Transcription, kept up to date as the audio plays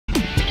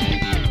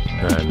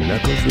I'm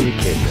Knuckles the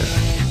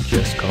Echidna.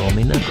 Just call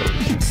me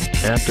Knuckles.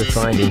 After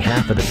finding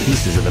half of the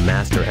pieces of the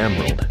Master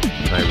Emerald,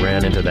 I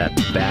ran into that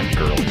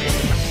Batgirl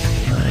woman.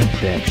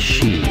 I bet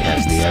she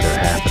has the other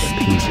half of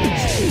the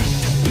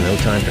pieces. No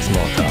time for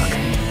small talk.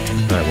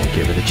 I won't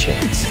give her the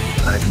chance.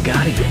 I've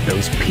got to get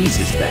those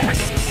pieces back.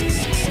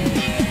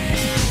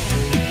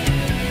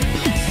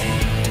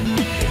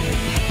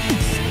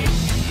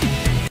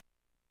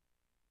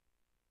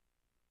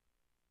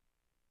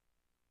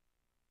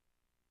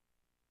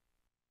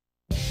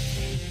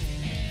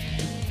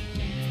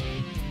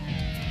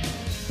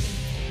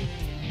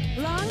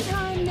 Long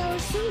time no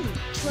see,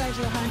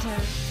 treasure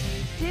hunter.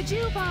 Did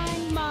you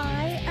find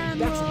my emerald?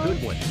 That's a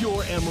good one.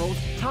 Your emerald.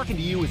 Talking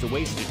to you is a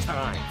waste of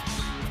time.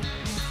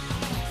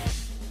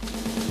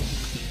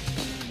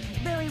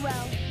 Very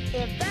well.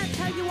 If that's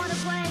how you want to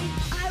play,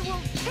 I will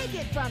take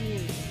it from you.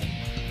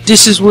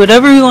 This is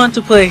whatever you want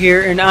to play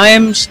here, and I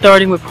am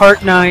starting with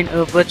part 9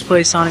 of Let's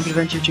Play Sonic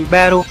Adventure 2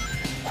 Battle.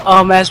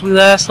 As we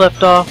last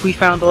left off, we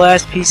found the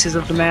last pieces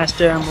of the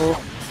Master Emerald.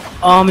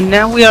 And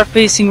now we are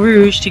facing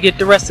Rouge to get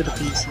the rest of the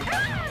pieces.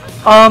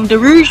 The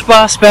Rouge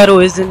boss battle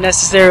isn't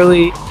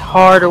necessarily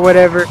hard or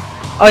whatever.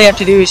 All you have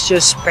to do is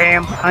just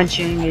spam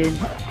punching and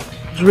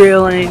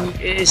drilling.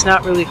 It's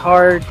not really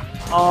hard.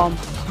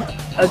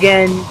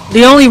 Again,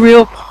 the only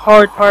real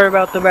hard part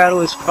about the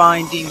battle is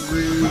finding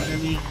Rouge. I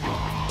mean,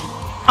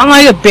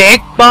 unlike a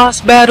big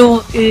boss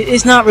battle,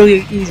 it's not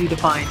really easy to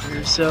find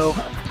her. So,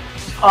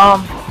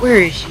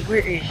 where is she?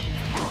 Where is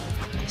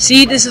she?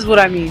 See, this is what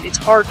I mean. It's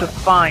hard to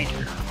find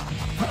her.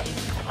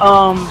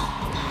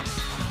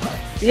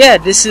 Yeah,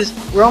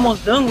 we're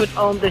almost done with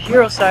the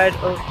hero side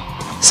of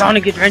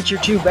Sonic Adventure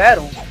 2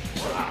 Battle.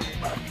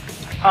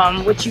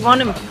 What you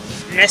want to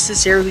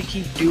necessarily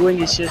keep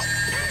doing is just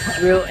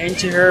drill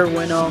into her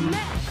when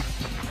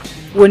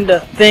the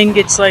thing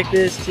gets like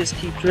this. Just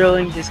keep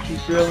drilling, just keep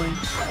drilling.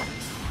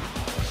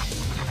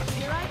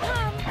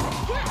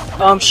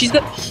 She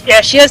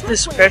has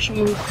this special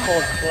move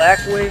called Black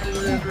Wave or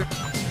whatever.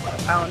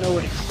 I don't know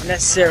what it's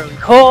necessarily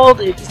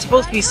called. It's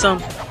supposed to be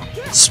some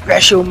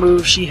special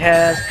move she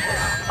has.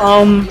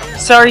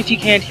 Sorry if you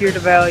can't hear the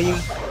volume.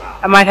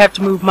 I might have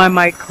to move my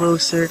mic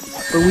closer,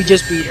 but we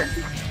just beat her.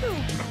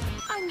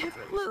 I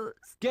never lose.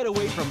 Get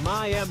away from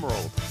my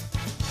emerald.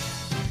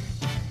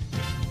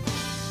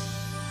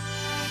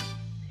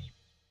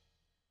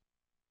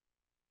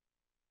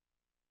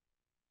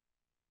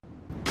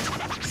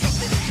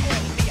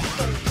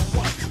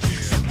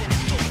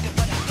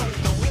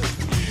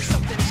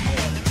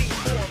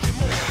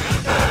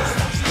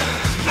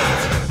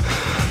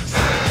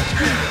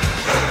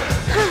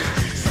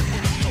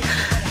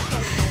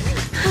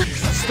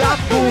 Stop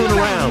fooling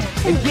around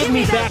and give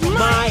me back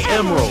my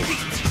emerald.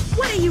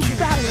 What are you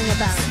battling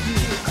about?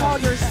 You call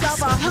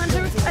yourself a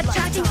hunter,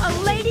 attacking a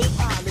lady?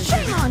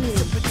 Shame on you.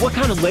 What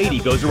kind of lady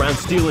goes around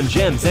stealing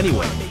gems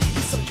anyway?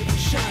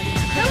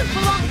 Those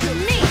belong to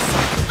me.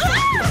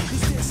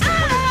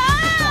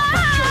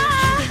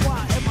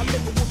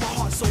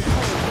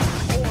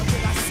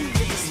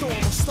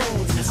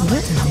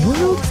 What in the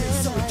world?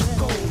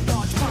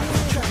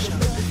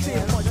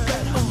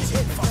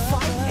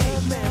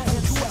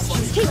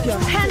 Keep your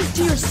hands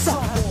to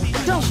yourself.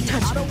 Don't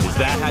touch me. Is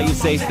that how you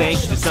say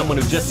thanks to someone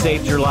who just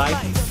saved your life?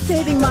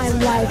 Saving my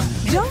life.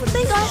 Don't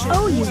think I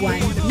owe you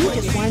one. You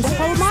just wanted to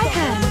hold my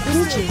hand,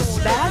 didn't you?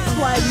 That's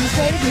why you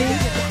saved me.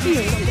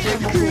 You're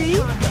such a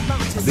creep.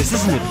 This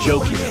isn't a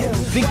joke, you know.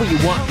 Think what you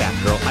want,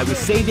 Batgirl. I was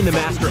saving the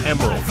Master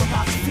Emerald.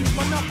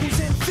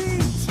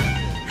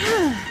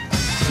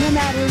 No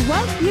matter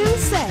what you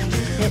say,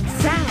 it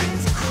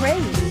sounds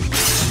crazy.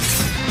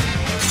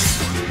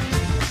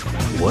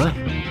 What?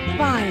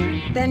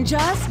 Fine, then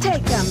just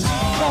take them.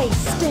 They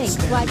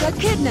stink like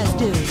echidnas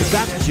do. If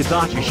that's what you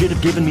thought, you should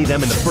have given me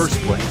them in the first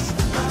place.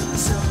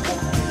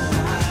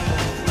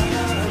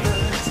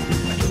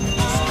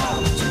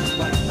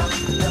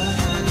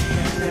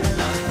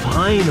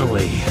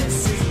 Finally!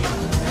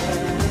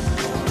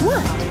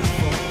 What?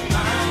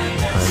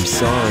 I'm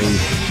sorry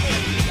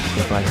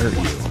if I hurt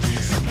you.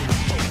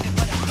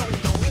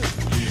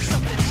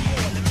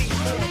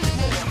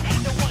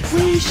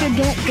 We should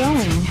get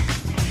going.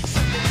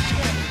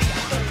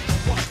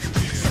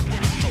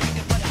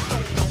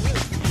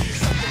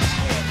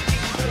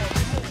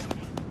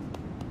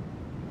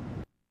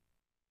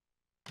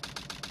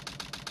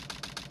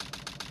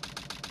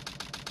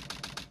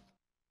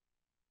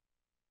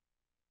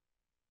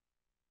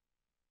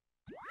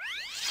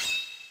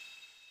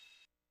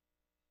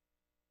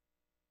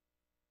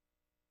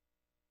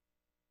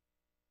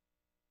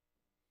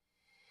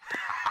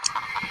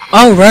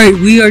 Alright,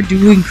 we are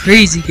doing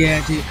Crazy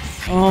Gadget.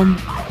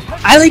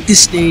 I like this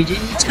stage.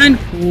 It's kind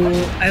of cool.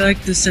 I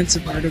like the sense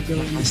of vertigo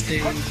in the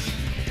stage.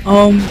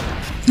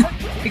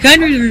 It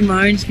kind of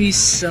reminds me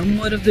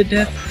somewhat of the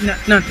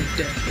not the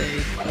Death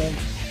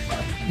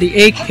Egg. The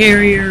Egg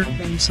Carrier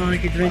from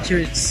Sonic Adventure.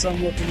 It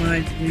somewhat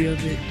reminds me of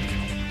it.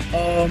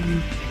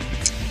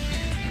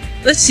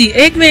 Let's see.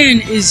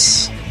 Eggman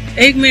is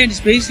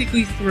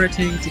basically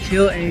threatening to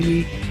kill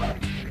Amy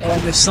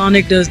if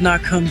Sonic does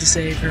not come to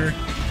save her.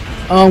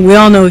 We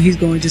all know he's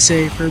going to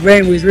save her. But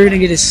anyways, we're gonna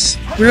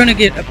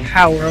get a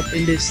power up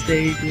in this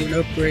stage or an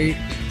upgrade.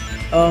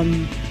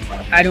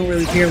 I don't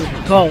really care what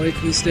you call it,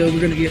 but still,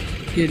 we're gonna get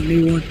a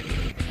new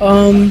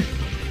one.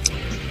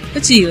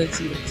 Let's see.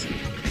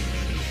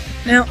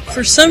 Now,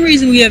 for some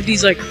reason, we have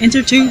these like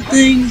intertube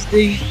things.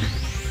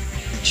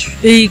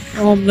 They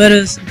let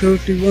us go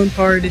through one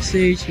part of the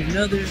stage to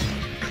another.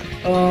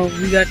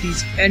 We got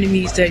these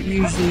enemies that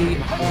usually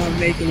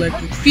make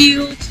electric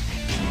fields.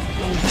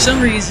 For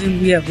some reason,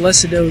 we have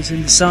less of those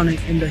in the Sonic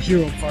and the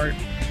hero part.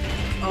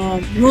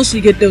 You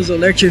mostly get those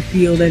electric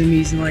field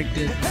enemies in like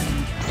the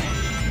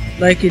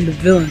in the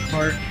villain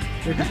part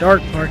or the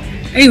dark part.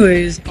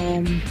 Anyways,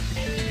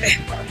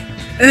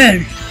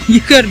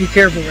 you gotta be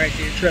careful right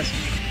there.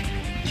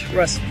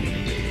 Trust me.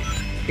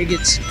 It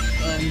gets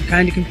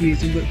kind of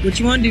confusing. But what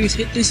you want to do is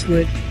hit this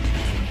switch.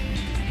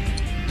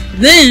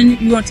 Then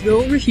you want to go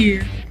over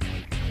here.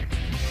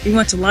 You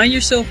want to line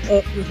yourself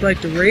up with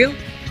like the rail.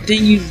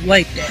 Then you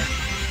light that.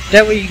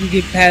 That way you can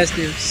get past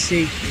there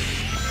safely.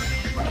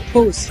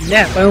 Oh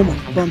snap! I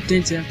almost bumped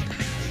into him.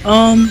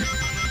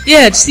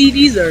 Yeah. See,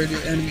 these are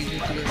the enemies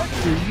that you're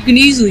through. You can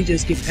easily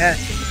just get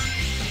past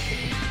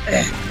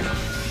them.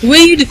 The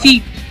way you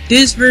defeat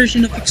this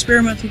version of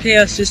Experimental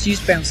Chaos, just use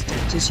bounce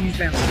attack. Just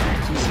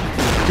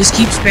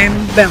keep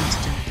spamming the bounce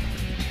attack.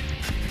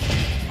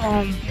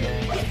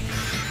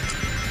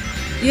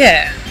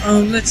 Yeah.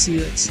 Let's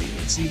see.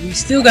 We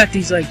still got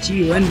these like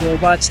GON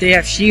robots. They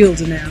have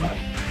shields now.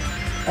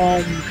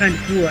 Kind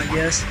of cool, I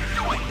guess.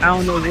 I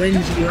don't know when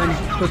GON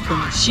put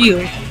them a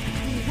shield.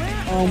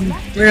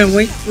 We're gonna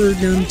wait for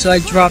them to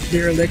like drop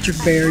their electric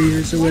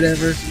barriers or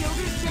whatever.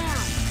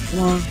 Come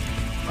on.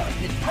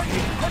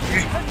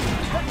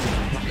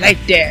 Like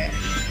that.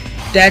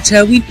 That's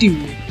how we do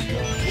it.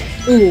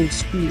 Oh,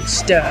 screw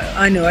style.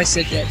 I know I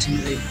said that too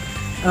late.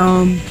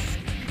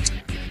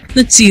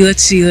 Let's see.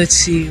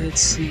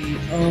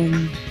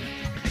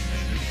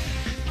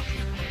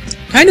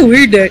 Kind of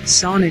weird that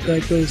Sonic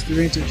like goes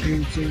through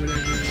intertubes or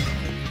whatever.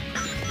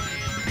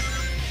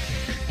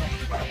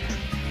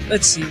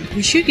 Let's see.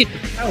 We should get the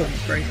power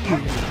right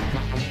here.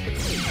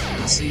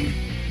 Let's see.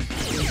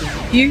 Go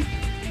down here.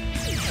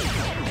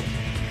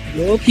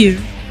 Go up here.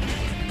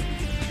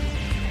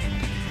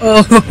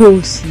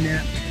 Oh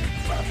snap!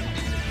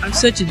 I'm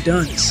such a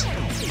dunce.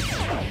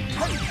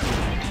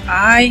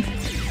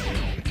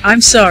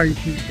 I'm sorry,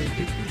 people.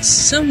 It's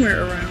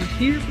somewhere around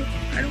here, but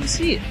I don't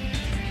see it.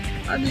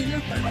 Oddly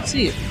enough, I don't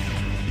see it.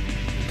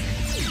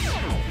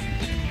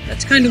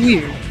 That's kind of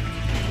weird.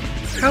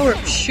 Power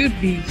up should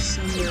be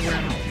somewhere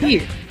around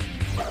here.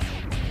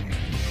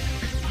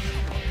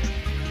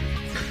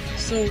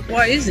 So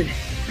why isn't it?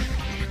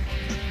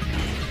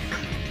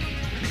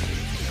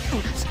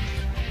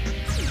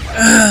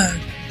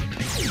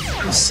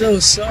 I'm so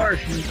sorry.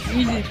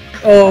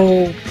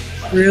 Oh,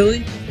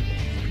 really?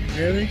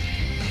 Really?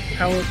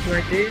 Power up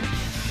right there?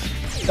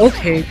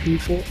 Okay,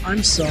 people,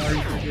 I'm sorry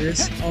for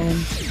this.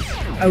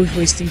 I was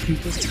wasting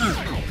people's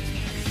time.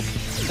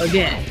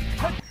 Again.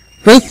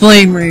 With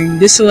Flame Ring,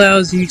 this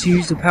allows you to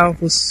use the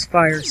powerful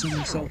fire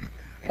somersault.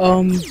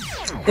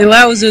 It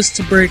allows us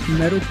to break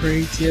metal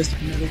crates. Yes,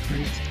 metal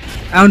crates.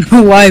 I don't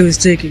know why it was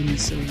taking me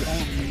so long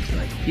to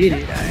like get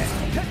it.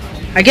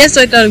 I guess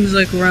I thought it was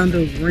like around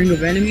the ring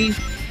of enemies.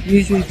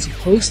 Usually it's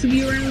supposed to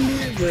be around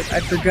there, but I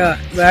forgot.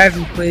 But I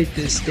haven't played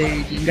this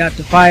stage and got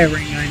the fire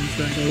ring item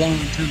for like a long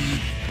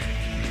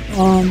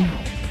time.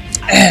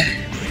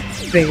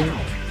 Fail.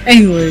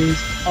 Anyways,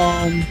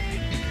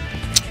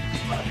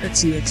 let's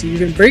see. You're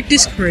gonna break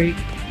this crate.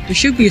 There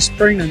should be a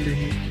spring under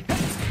here.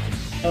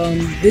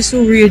 This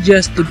will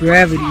readjust the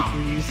gravity for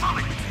you.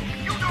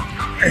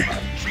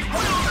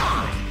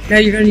 Now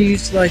you're gonna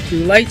use like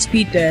your light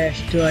speed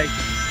dash to like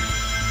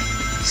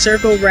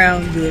circle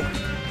around the.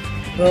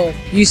 Well,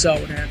 you saw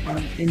what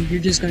happened, and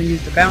you're just gonna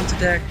use the bounce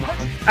attack.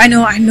 I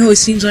know. It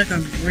seems like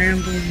I'm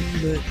rambling,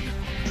 but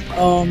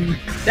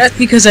that's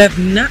because I have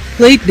not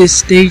played this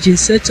stage in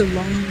such a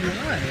long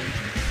while.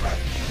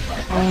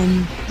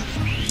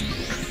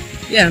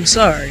 Yeah, I'm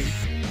sorry.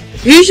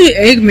 Usually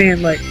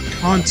Eggman like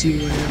taunts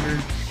you or whatever.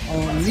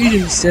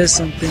 Usually says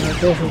something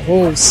like,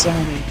 "Oh,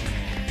 Sonic,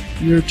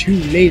 you're too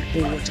late"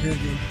 or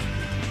whatever.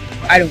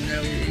 I don't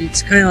know.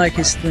 It's kind of like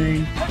his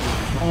thing.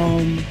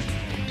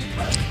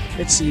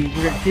 Let's see.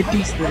 We're gonna hit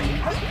these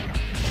things.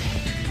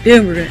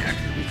 Then we're gonna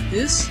activate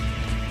this.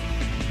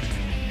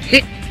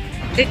 Hit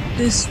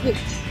this switch.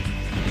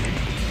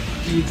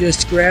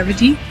 Adjust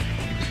gravity.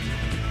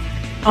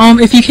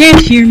 If you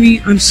can't hear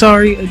me, I'm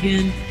sorry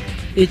again.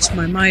 It's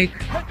my mic.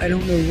 I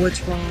don't know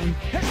what's wrong.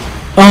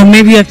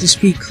 Maybe I have to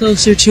speak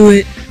closer to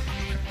it.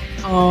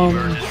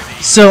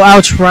 So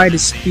I'll try to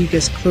speak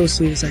as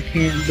closely as I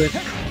can, but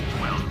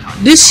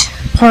this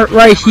part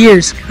right here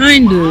is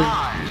kinda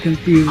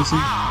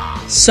confusing.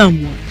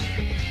 Somewhat.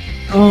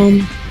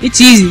 It's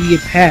easy to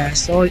get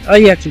past. All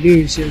you have to do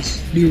is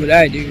just do what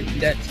I do.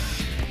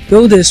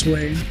 Go this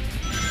way.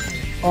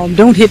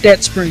 Don't hit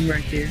that spring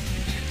right there.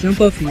 Jump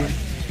up here.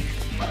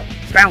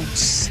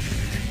 Bounce.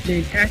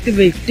 Then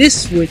activate this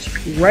switch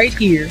right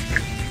here.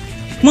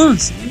 Come on,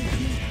 Sonic.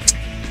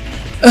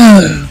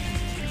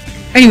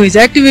 Anyways,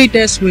 activate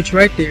that switch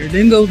right there.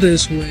 Then go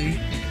this way.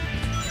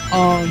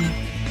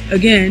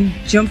 Again,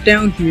 jump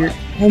down here.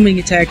 Homing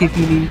attack if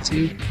you need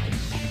to.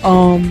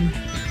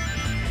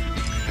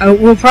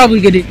 We'll probably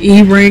get an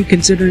E rank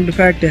considering the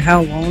fact of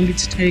how long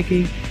it's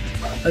taking.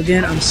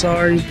 Again, I'm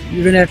sorry.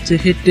 You're gonna have to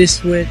hit this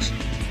switch.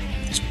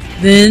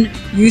 Then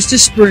use the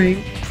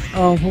spring.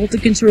 Hold the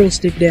control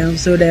stick down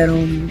so that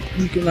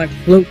you can like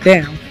float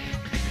down.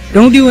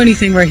 Don't do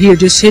anything right here.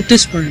 Just hit the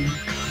spring.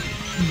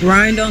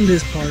 Grind on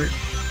this part.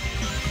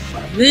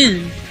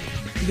 Then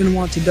you're gonna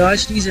want to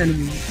dodge these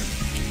enemies.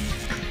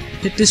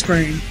 Hit the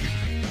spring.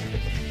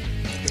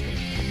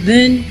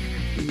 Then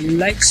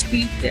light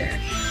speed dash.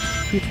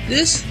 With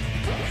this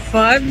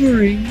 5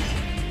 rings.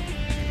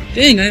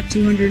 Dang, I have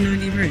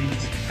 290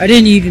 rings. I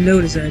didn't even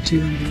notice I had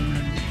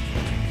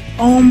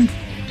 290.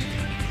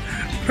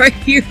 Right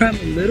here I'm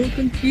a little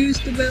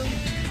confused about,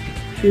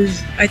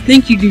 because I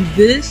think you do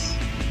this.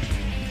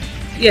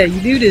 Yeah,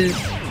 you do this.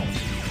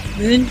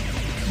 Then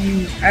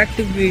you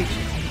activate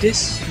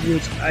this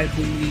switch, I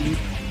believe.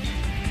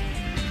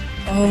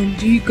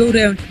 Do you go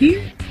down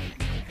here?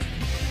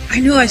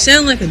 I know I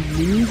sound like a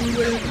noob or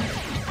whatever.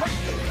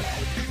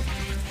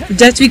 But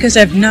that's because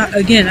I've not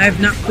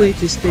played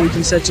this stage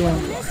in such a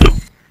long while.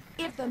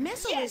 If the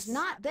missile is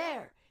not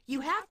there,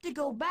 you have to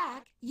go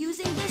back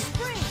using this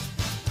spring.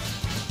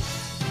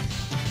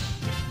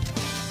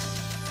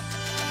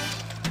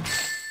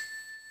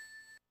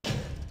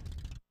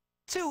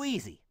 Too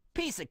easy.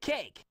 Piece of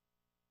cake.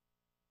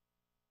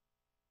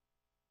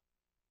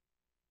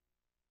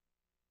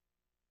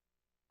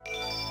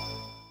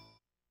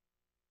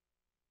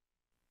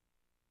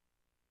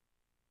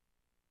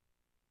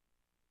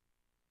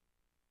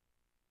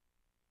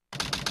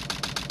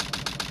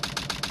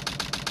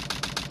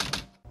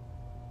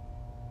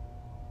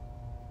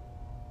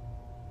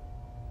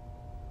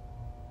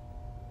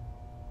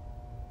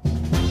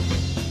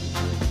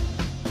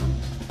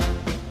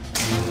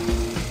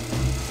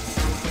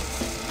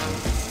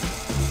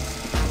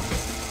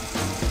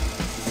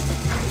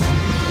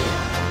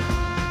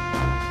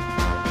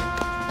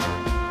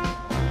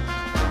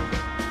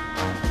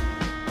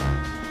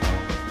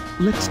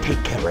 Let's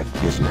take care of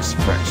business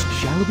first,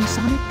 shall we,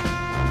 Sonic?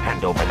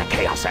 Hand over the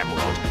Chaos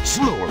Emerald,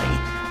 slowly,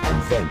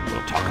 and then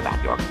we'll talk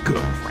about your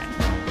girlfriend.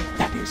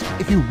 That is,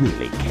 if you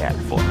really care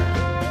for her.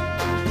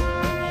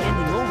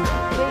 Handing over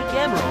the fake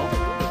emerald?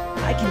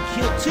 I can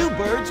kill 2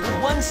 birds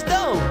with 1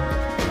 stone.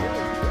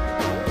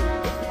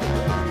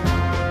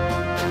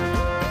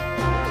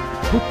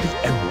 Put the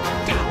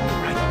emerald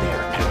down right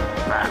there and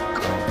back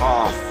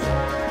off.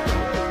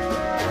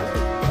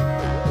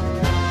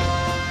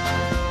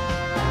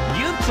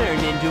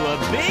 Turned into a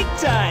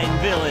big-time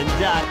villain,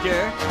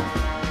 Doctor.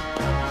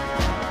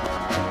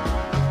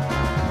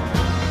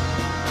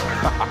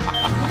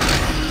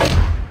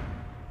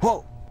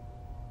 Whoa!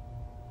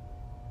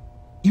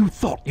 You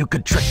thought you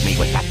could trick me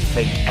with that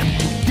fake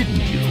emerald,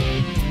 didn't you?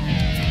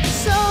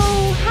 So,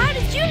 how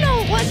did you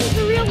know it wasn't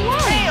the real one?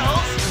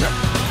 Tails!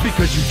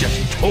 Because you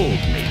just told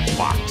me,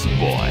 Fox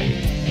Boy.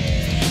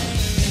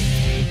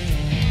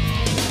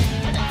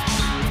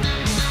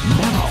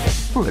 Now,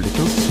 for a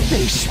little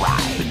space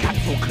ride. The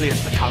capsule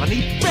clears the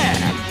colony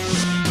bad.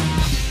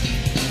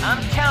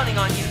 I'm counting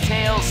on you,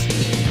 Tails.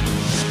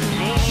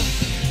 Amy,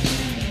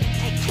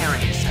 take care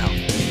of yourself.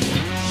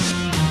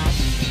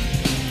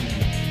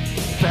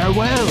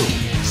 Farewell,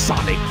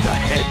 Sonic the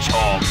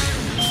Hedgehog.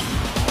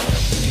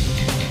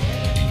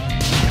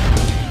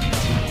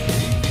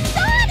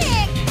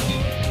 Sonic!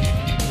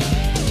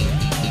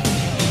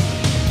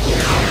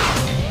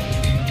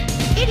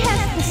 It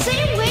has the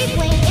same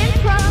wavelength and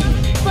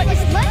properties, but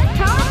it's less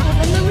powerful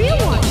than the real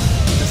one.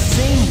 The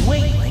same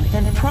wavelength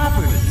and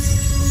properties.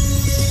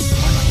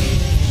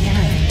 Can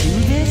I do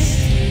this?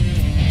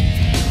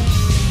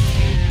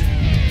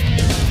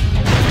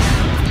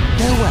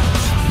 Farewell,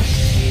 Sonic,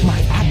 my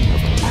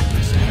admirable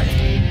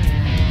adversary.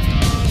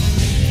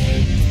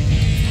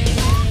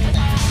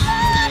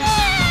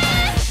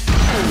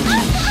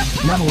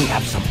 Now we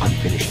have some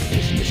unfinished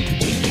business to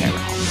take care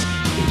of.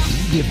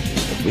 If you give me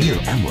the real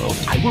emerald,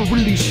 I will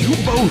release you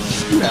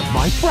both. You have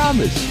my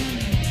promise.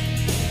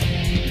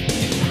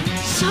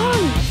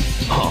 Sonic!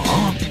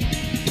 Huh?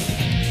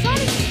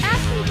 Sonic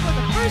asked me for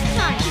the first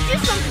time to do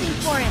something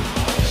for him.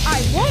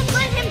 I won't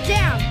let him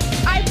down.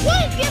 I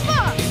won't give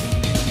up.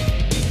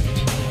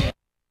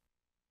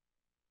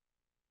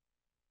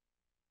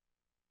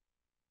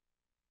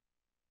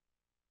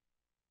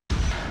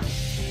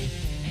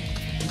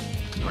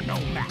 You're no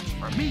match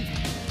for me,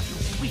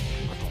 you weak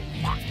little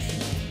fox.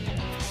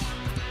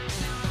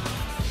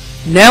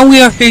 Now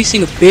we are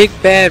facing a big,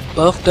 bad,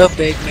 buffed up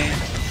Eggman.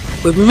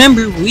 But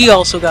remember, we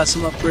also got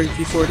some upgrades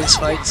before this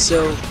fight,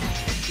 so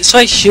this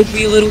fight should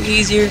be a little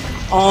easier.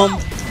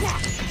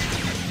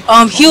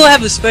 He'll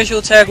have a special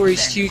attack where he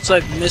shoots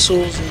like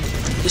missiles and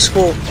this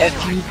whole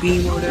FU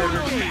beam or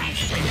whatever.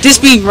 This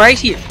beam right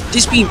here,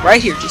 just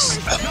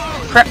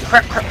crap.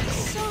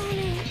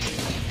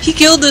 He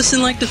killed us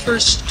in like the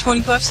first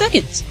 25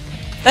 seconds.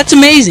 That's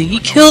amazing. He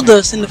killed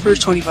us in the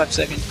first 25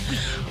 seconds.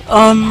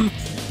 I'm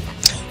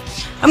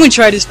gonna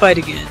try this fight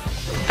again.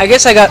 I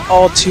guess I got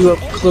all too up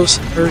close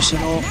and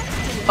personal.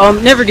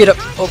 Never get up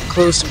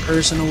close and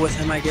personal with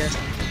him, I guess.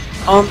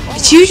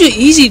 It's usually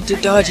easy to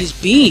dodge his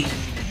beam.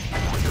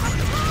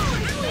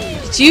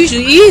 It's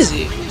usually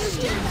easy.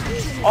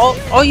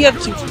 All you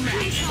have to...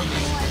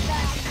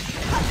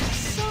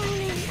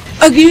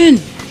 Again!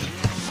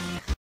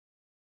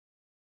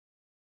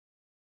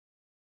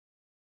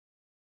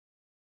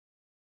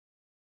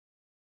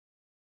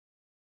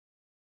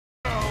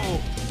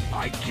 Oh,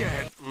 I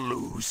can't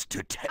lose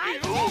to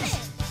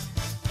Tails.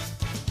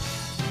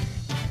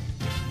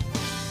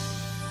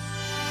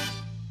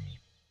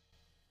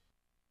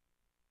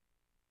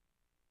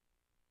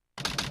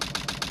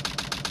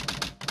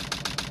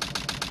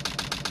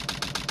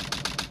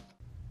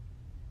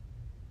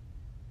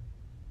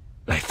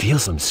 I feel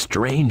some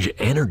strange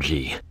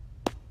energy.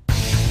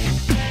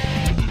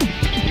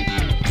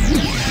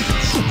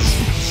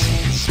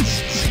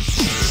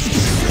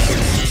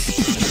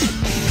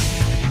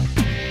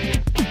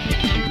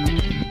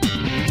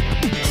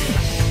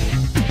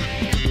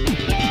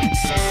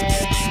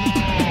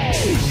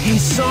 Hey,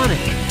 Sonic!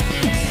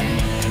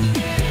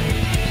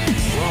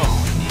 Whoa,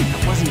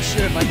 I wasn't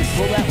sure if I could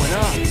pull that one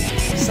off.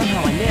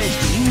 Somehow I managed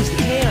to use the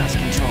Chaos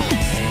Control.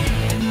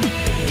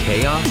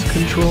 Chaos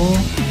control?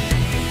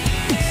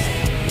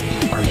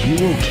 Are you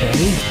okay?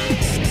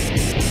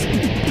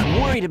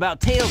 I'm worried about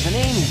Tails and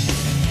Amy.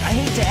 I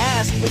hate to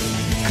ask, but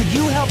could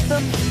you help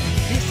them?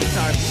 This is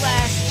our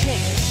last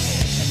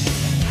chance.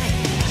 I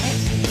got it.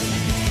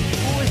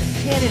 Before the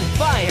cannon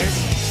fires,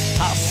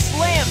 I'll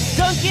slam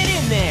dunk it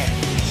in there.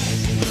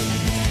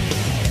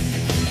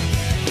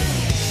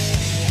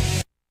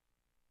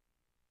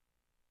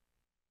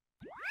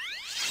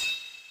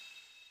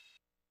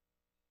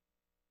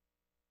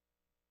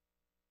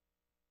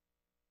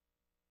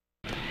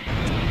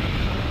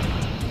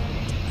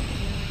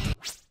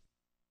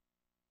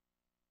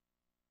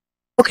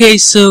 Okay,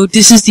 so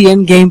this is the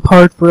end game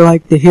part for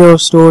like the hero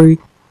story.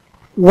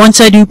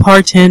 Once I do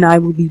part 10, I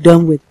will be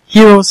done with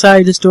hero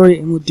side of the story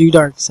and we'll do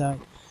dark side.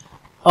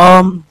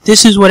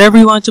 This is whatever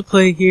you want to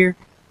play here,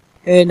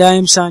 and I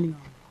am signing off.